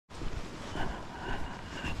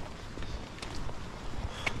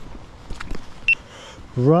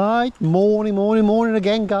Right, morning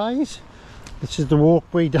again, guys. This is the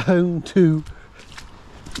walkway down to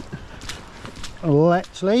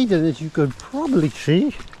Lechlade, and as you could probably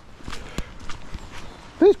see,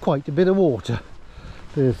 there's quite a bit of water.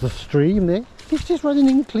 There's the stream there. It's just running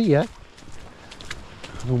in clear,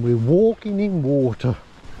 and we're walking in water.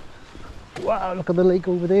 Wow, look at the lake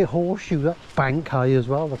over there, Horseshoe. That's bank high as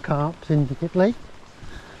well, the Carp Syndicate Lake.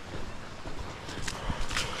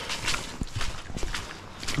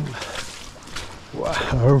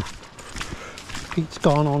 Wow, Pete's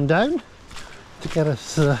gone on down to get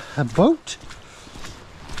us a boat.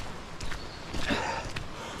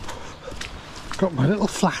 Got my little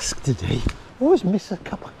flask today. Always miss a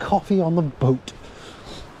cup of coffee on the boat.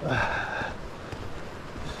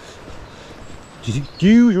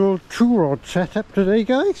 Usual two rod setup today,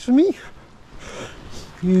 guys, for me.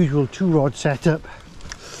 Usual two rod setup.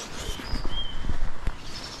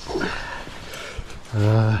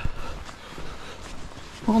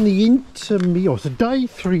 On the intermediate, it's a dive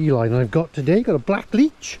 3 line I've got today. Got a black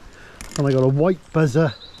leech and I got a white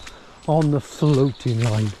buzzer on the floating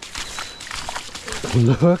line.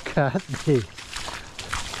 Look at this.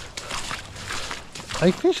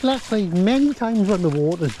 I fished Lechlade many times when the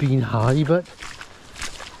water's been high, but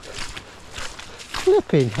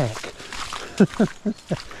flipping heck,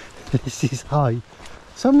 this is high.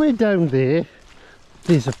 Somewhere down there,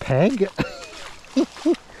 there's a peg.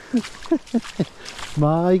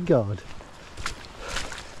 My God.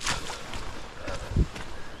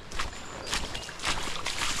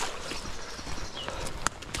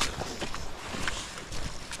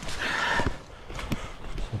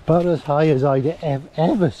 About as high as I'd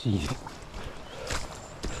ever seen.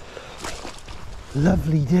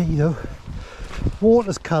 Lovely day though.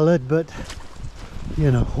 Water's coloured, but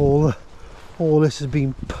you know, all this has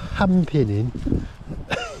been pumping in.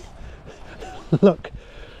 Look,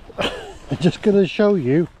 I'm just going to show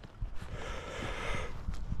you.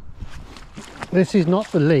 This is not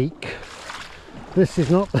the lake. This is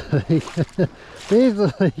not the lake. There's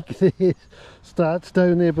the lake. There starts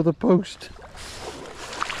down there by the post.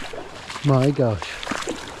 My gosh.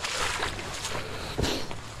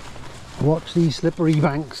 Watch these slippery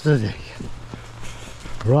banks today.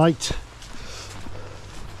 Right.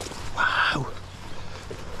 Wow.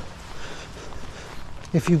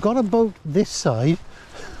 If you've got a boat this side,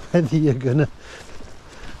 whether you're gonna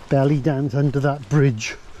belly dance under that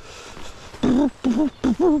bridge, don't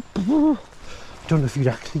know if you'd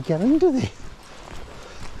actually get under there.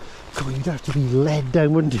 God, you'd have to be led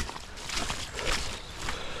down, wouldn't you?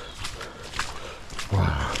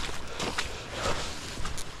 Wow.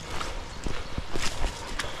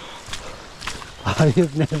 I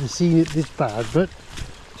have never seen it this bad, but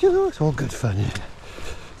you know, it's all good fun, isn't it?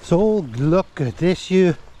 So look at this,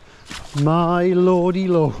 you. My lordy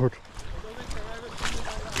lord.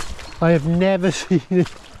 I have never seen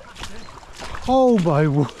it. Oh my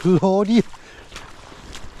lordy.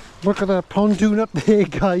 Look at that pontoon up there,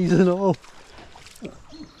 guys, and all.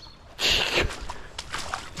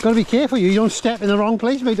 Gotta be careful, you don't step in the wrong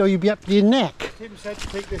place, mate, or you'll be up to your neck. Tim said to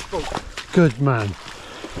take this boat. Good man.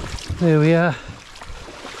 There we are.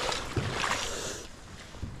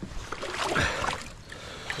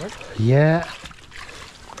 Right. Yeah.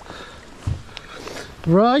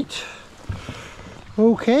 Right.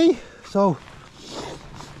 Okay, so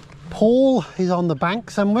Paul is on the bank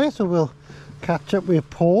somewhere, so we'll catch up with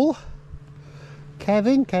Paul.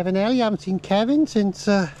 Kevin Ellie, I haven't seen Kevin since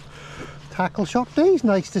tackle shop days.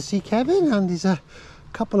 Nice to see Kevin, and there's a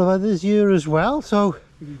couple of others here as well, so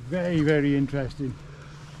It'll be very, very interesting.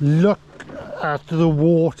 look at the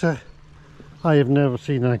water. I have never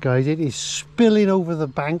seen that, guys. It is spilling over the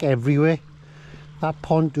bank everywhere. That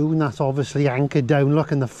pontoon, that's obviously anchored down.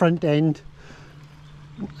 Look in the front end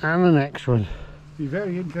and the next one. Be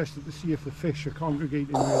very interested to see if the fish are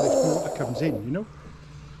congregating where this water comes in, you know?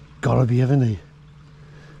 Gotta be, haven't they?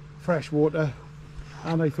 Fresh water,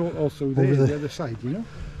 and I thought also there, the other side, you know?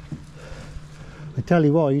 I tell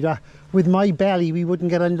you what, with my belly we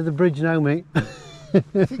wouldn't get under the bridge now, mate. I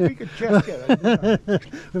think we could just get it.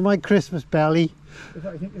 With my Christmas belly.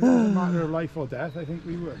 I think if it was a matter of life or death, I think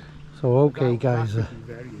we would. So okay, guys. That would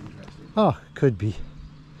be very interesting. Oh, could be.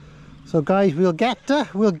 So guys, we'll get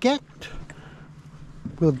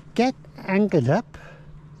anchored up,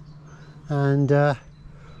 and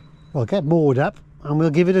we'll get moored up, and we'll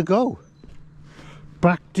give it a go.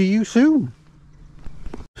 Back to you soon.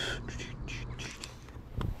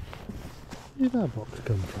 Where did that box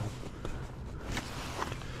come from?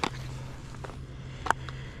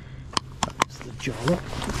 That's the joller.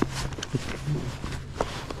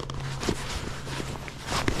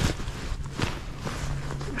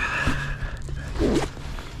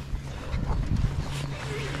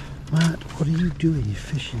 are you doing? You're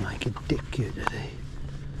fishing like a dick here today.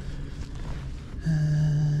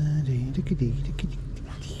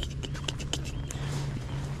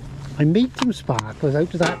 I made some sparklers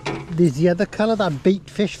out of that. There's the other colour, that bait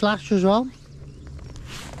fish flash as well.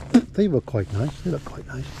 They were quite nice. They look quite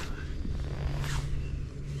nice.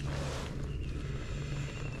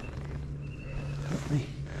 Got me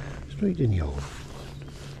straight in the hole. 1,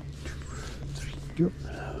 2, 3, go.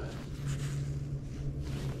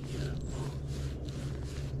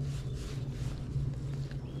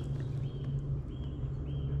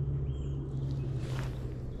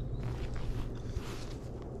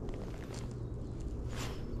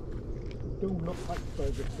 Don't look like very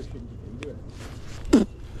good fishing, do it?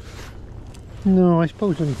 No, I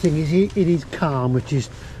suppose the only thing is it is calm, which is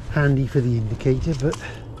handy for the indicator, but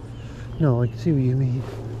no, I can see what you mean.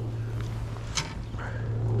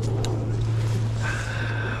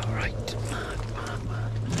 Right.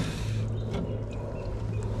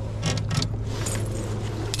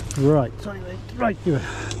 Right, sorry mate, right here.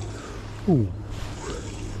 Ooh.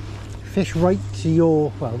 Fish right to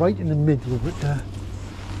your, well, right in the middle, but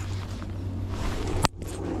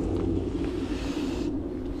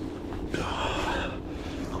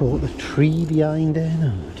caught the tree behind there.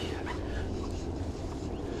 Oh dear.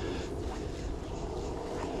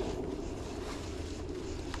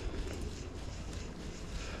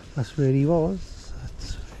 That's where he was.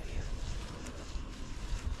 That's where he...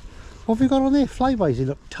 What have you got on there? Flybys, they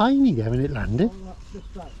look tiny there when it landed.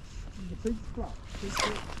 Just that. The big flat.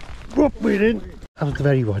 Whoop, we're in. That was the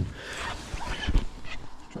very one.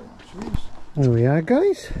 There we are,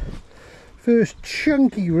 guys. First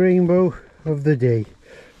chunky rainbow of the day.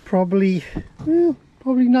 Probably, well,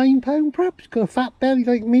 probably £9 perhaps. Got a fat belly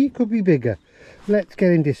like me, could be bigger. Let's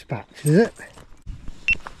get him dispatched, is it?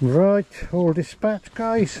 Right, all dispatched,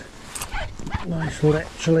 guys. Nice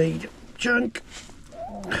Lechlade chunk.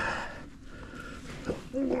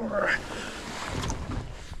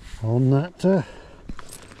 On that,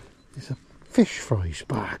 it's a fish fry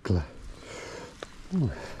sparkler.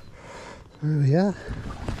 There we are.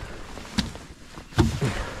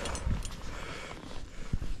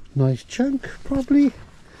 Nice chunk, probably,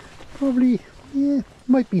 yeah,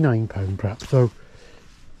 might be £9 perhaps, so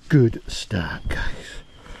good start, guys.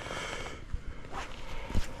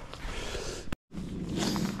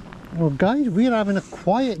 Well guys, we're having a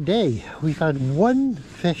quiet day. We've had one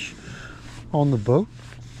fish on the boat.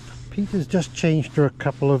 Peter's just changed to a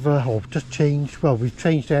couple of, we've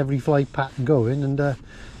changed every fly pattern going, and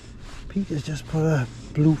Peter's just put a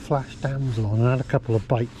blue flash damsel on and had a couple of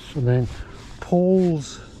bites, and then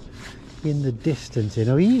Paul's in the distance, you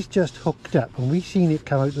know, he's just hooked up and we've seen it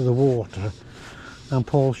come out of the water, and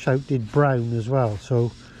Paul shouted brown as well,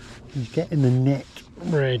 so he's getting the net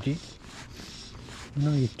ready. I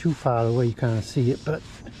know you're too far away, you can't see it, but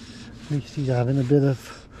at least he's having a bit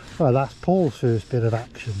of, well, that's Paul's first bit of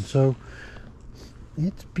action, so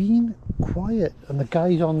it's been quiet. And the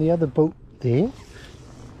guys on the other boat there,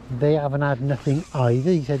 they haven't had nothing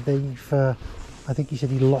either. He said they've, I think he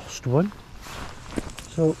said he lost one.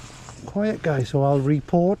 So quiet, guys, so I'll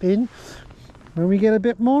report in when we get a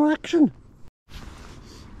bit more action.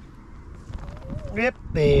 Yep,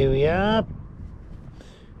 there we are.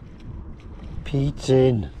 Pete's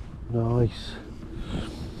in. Nice.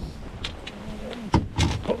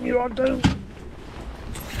 Put your rod down.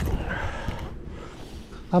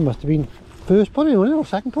 That must have been first put in, wasn't it, or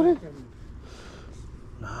second put in?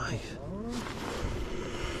 Nice.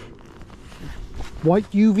 White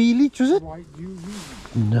UV leech, was it? White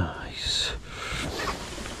UV. Nice.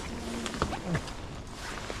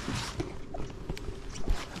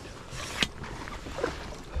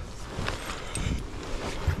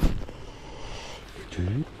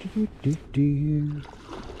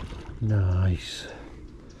 Nice.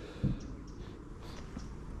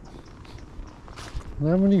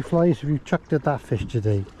 How many flies have you chucked at that fish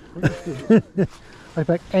today? I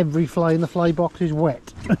bet every fly in the fly box is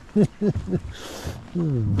wet. That's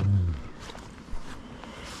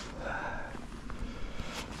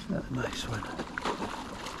a nice one.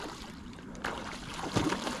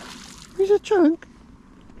 He's a chunk.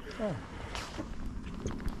 Oh.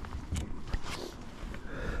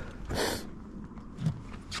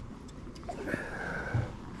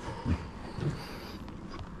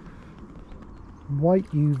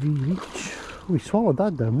 White UV leech. We swallowed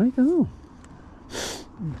that down, mate. Oh.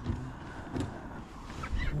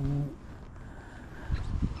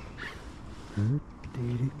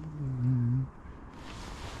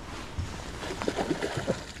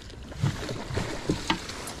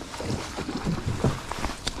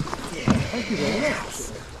 Thank you very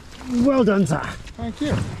much. Well done, sir. Thank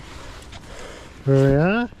you. There we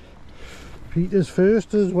are. Peter's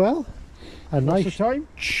first as well. A What's nice the time?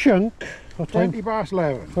 chunk. What time? 20 past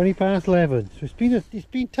 11. 20 past 11. So it's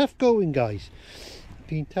been tough going, guys. It's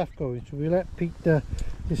been tough going. So we let Peter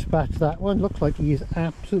dispatch that one. Looks like he is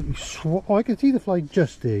absolutely oh, I can see the fly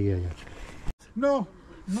just there. Yeah. No.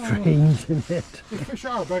 Strange, isn't it? The fish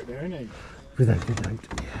are about there, ain't they? Without a doubt.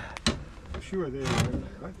 Yeah. I'm sure they're about there,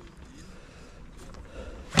 right?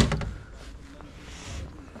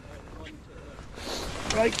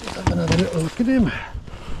 Right, let's have another little look at him.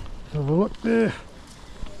 Let's have a look there.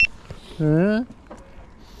 Right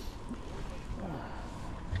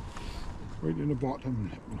in the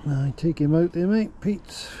bottom. I take him out there, mate,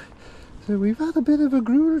 Pete. So we've had a bit of a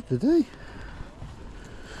grueler today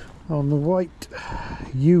on the white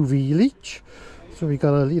UV leech. So we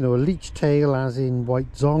got a a leech tail, as in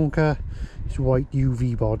white zonker. It's white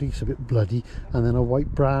UV body, it's a bit bloody, and then a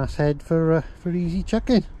white brass head for easy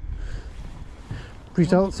chucking.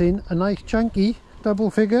 Results in a nice chunky double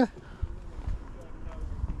figure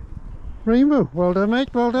rainbow. Well done,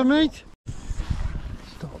 mate. Well done, mate.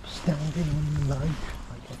 Stop standing on the line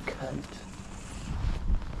like a count.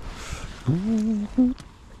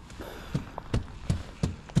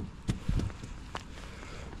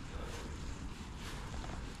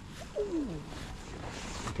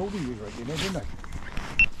 I told you he was right in there, didn't I?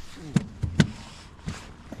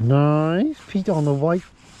 Nice. Pete on the white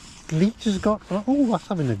leech has got. Oh, that's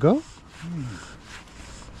having a go.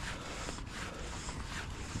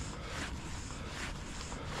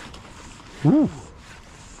 Ooh.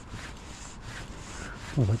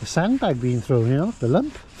 Oh, like a sandbag being thrown in off the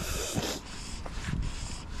lump.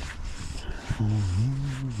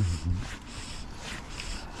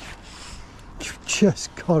 You've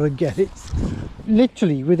just got to get it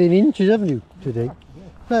literally within inches, haven't you, today?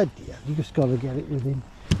 Bloody hell, you just got to get it within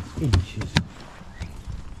inches.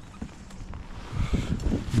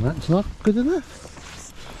 And that's not good enough.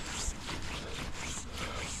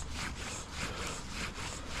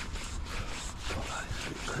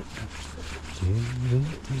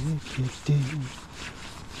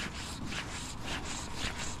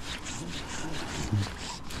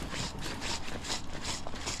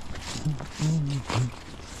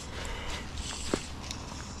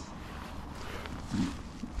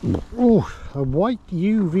 Oh, a white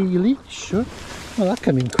UV leech. Well, that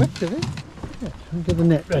came in quick, did it? Yeah, we'll get the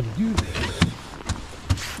net ready. Do this.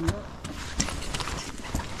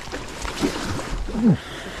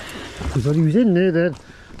 I thought he was in there then.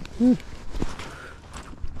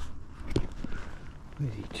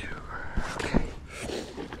 Ready to. Okay.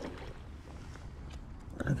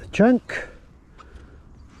 Another chunk.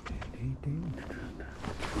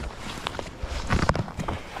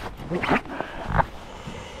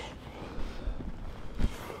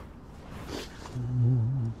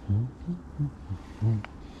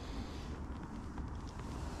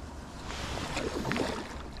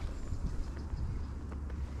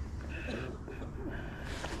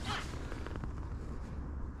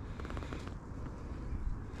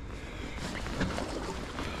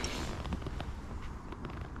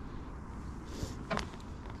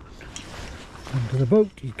 Under the boat,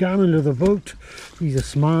 he's gone under the boat. He's a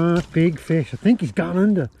smart big fish. I think he's gone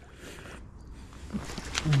under.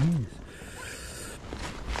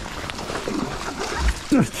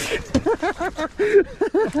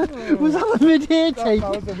 Was that a mid-air take?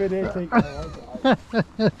 That was a mid-air take.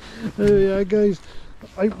 There we are, guys.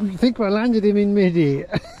 I think I landed him in mid-air.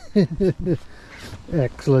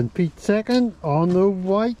 Excellent. Pete second on the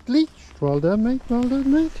white leech. Well done, mate. Well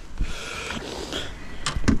done, mate.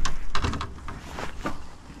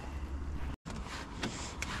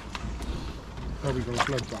 There we go,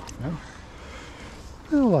 blood bath now.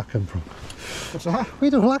 Where did that come from? What's that?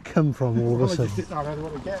 Where did that come from all of a sudden? I just didn't know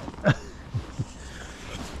what to get.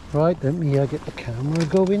 Right, let me get the camera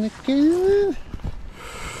going again.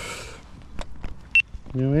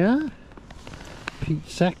 Here we are. Pete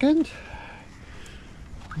second.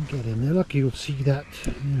 Get in there, look, you'll see that.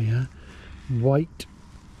 Here we are. White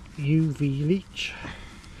UV leech.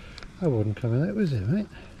 I wouldn't come out, was it, mate?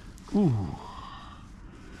 Ooh.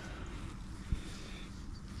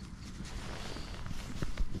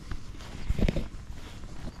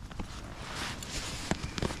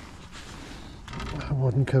 I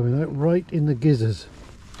wasn't coming out, right in the gizzards.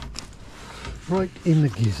 Right in the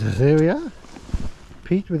gizzards. There we are.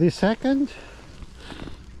 Pete with his second.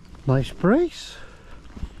 Nice brace.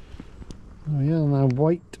 Oh yeah, and now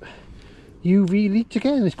white UV leech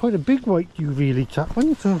again. It's quite a big white UV leech, that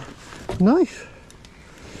one, so nice.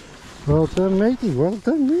 Well done, matey. Well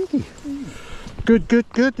done, matey. Good, good,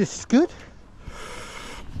 good. This is good.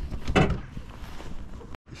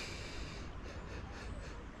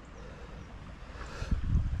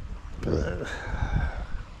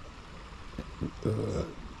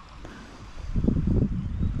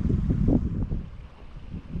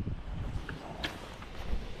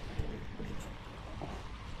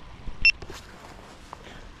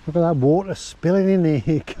 Look at that water spilling in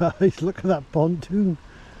here, guys. Look at that pontoon.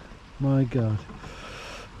 My God.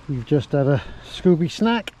 We've just had a Scooby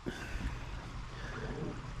snack.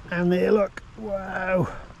 And there, look. Wow.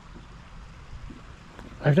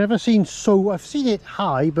 I've never seen so... I've seen it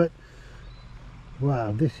high, but...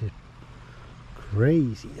 Wow, this is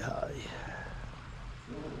crazy high.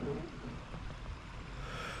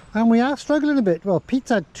 And we are struggling a bit. Well, Pete's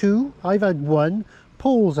had 2. I've had 1.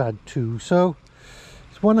 Paul's had 2. So...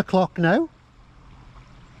 1 o'clock now,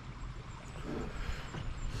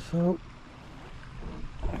 so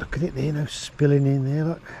look at it there now, spilling in there,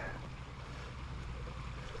 look.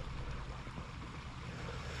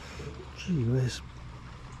 Gee whiz.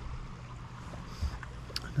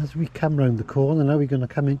 And as we come round the corner now, we're going to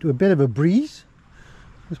come into a bit of a breeze.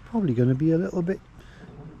 It's probably going to be a little bit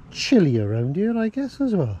chilly around here, I guess,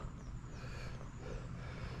 as well.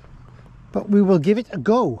 But we will give it a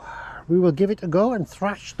go. We will give it a go and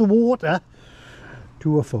thrash the water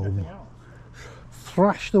to a foam.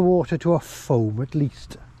 Thrash the water to a foam at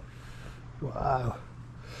least. Wow.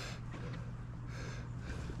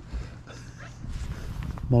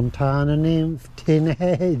 Montana nymph, tin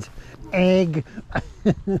head, egg,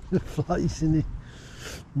 flies in it.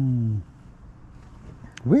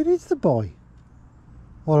 Where is the boy?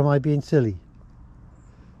 Or am I being silly?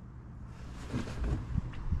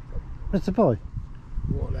 Where's the boy?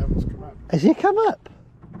 Water levels come up. Has he come up?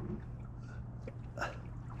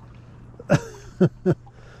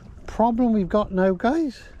 Problem we've got now,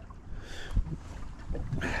 guys.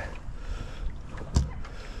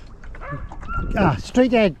 Ah,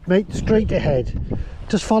 straight ahead, mate, straight ahead.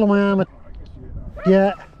 Just follow my arm.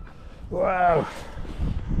 Yeah. Wow.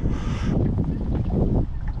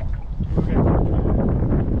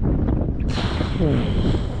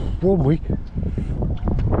 1 week.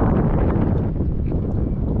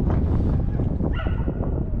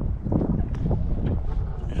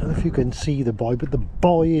 I don't know if you can see the boy, but the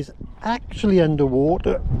boy is actually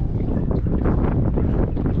underwater.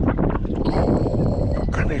 Oh,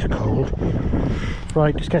 God, it's cold.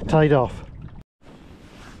 Right, let's get tied off.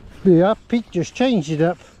 Yeah, Pete just changed it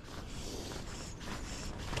up.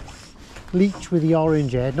 Leech with the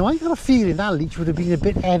orange head. Now I got a feeling that leech would have been a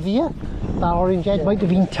bit heavier. That orange head might have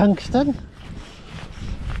been tungsten.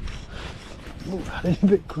 Move that in a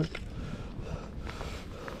bit quick.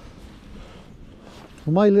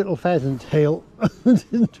 Well, my little pheasant tail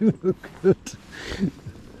didn't do no good.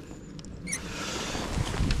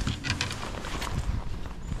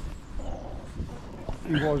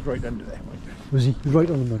 He was right under there. Was he? Right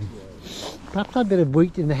on the money. Perhaps that bit of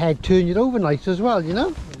weight in the head turned it over nice as well, you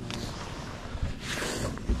know?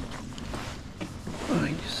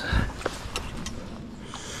 Right.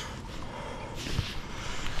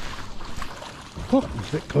 Oh, it's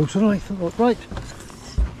a bit closer than I thought. Right.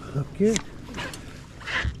 Okay.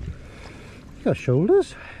 He's got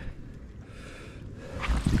shoulders.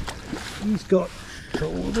 He's got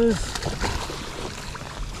shoulders.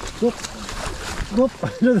 Whoop. Whoop.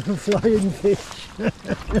 Another flying fish.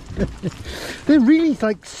 They're really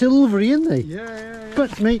like silvery, aren't they? Yeah.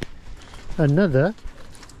 But mate, another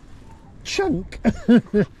chunk.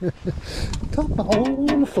 Top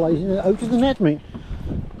all flies out of the net, mate.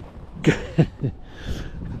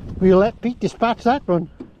 We'll let Pete dispatch that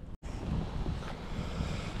one.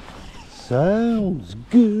 Sounds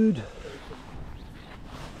good.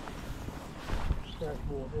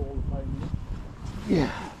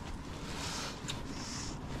 Yeah.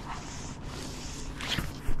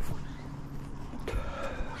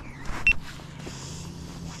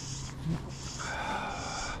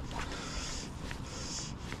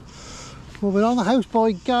 Well, we're on the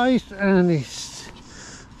houseboat, guys, and it's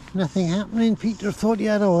nothing happening. Peter thought he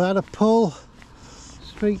had a pull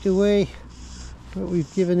straight away, but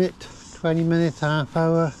we've given it 20 minutes, half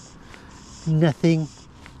hour, nothing.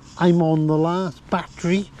 I'm on the last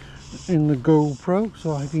battery in the GoPro,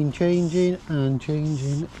 so I've been changing and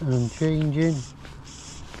changing and changing.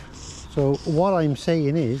 So what I'm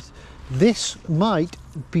saying is, this might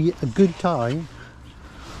be a good time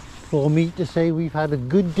for me to say we've had a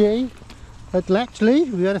good day at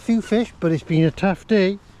Lechlade. We had a few fish, but it's been a tough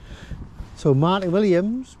day. So Martin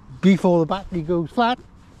Williams, before the battery goes flat,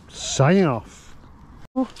 signing off.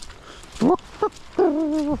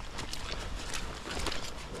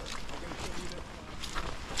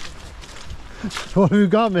 What have you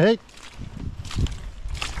got, mate?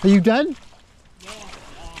 Are you done?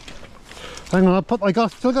 Hang on,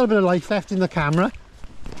 still got a bit of life left in the camera.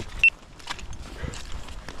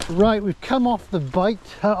 Right, we've come off the boat,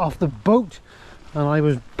 and I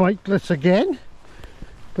was biteless again.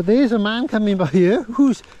 But there's a man coming by here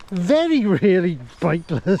who's very rarely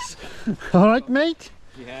biteless. All right, mate?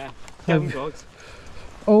 Yeah, dogs.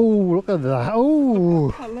 Oh, look at that.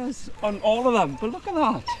 Oh. Colours on all of them, but look at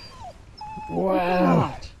that.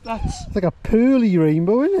 Wow. That's it's like a pearly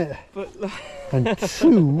rainbow, isn't it? But and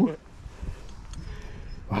two.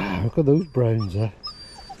 Wow, look at those browns there.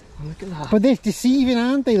 Look at that. But they're deceiving,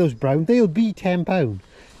 aren't they, those browns? They'll be £10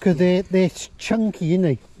 because they're chunky, aren't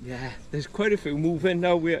they? Yeah, there's quite a few moving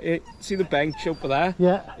now. See the bench over there?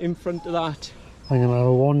 Yeah. In front of that. I'm going to have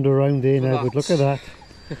a wander around here now, but look at that.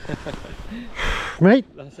 Mate.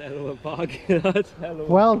 That's a hell of a bag. That's hell of a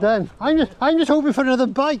well done. I'm just hoping for another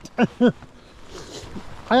bite.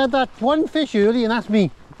 I had that one fish early and that's me.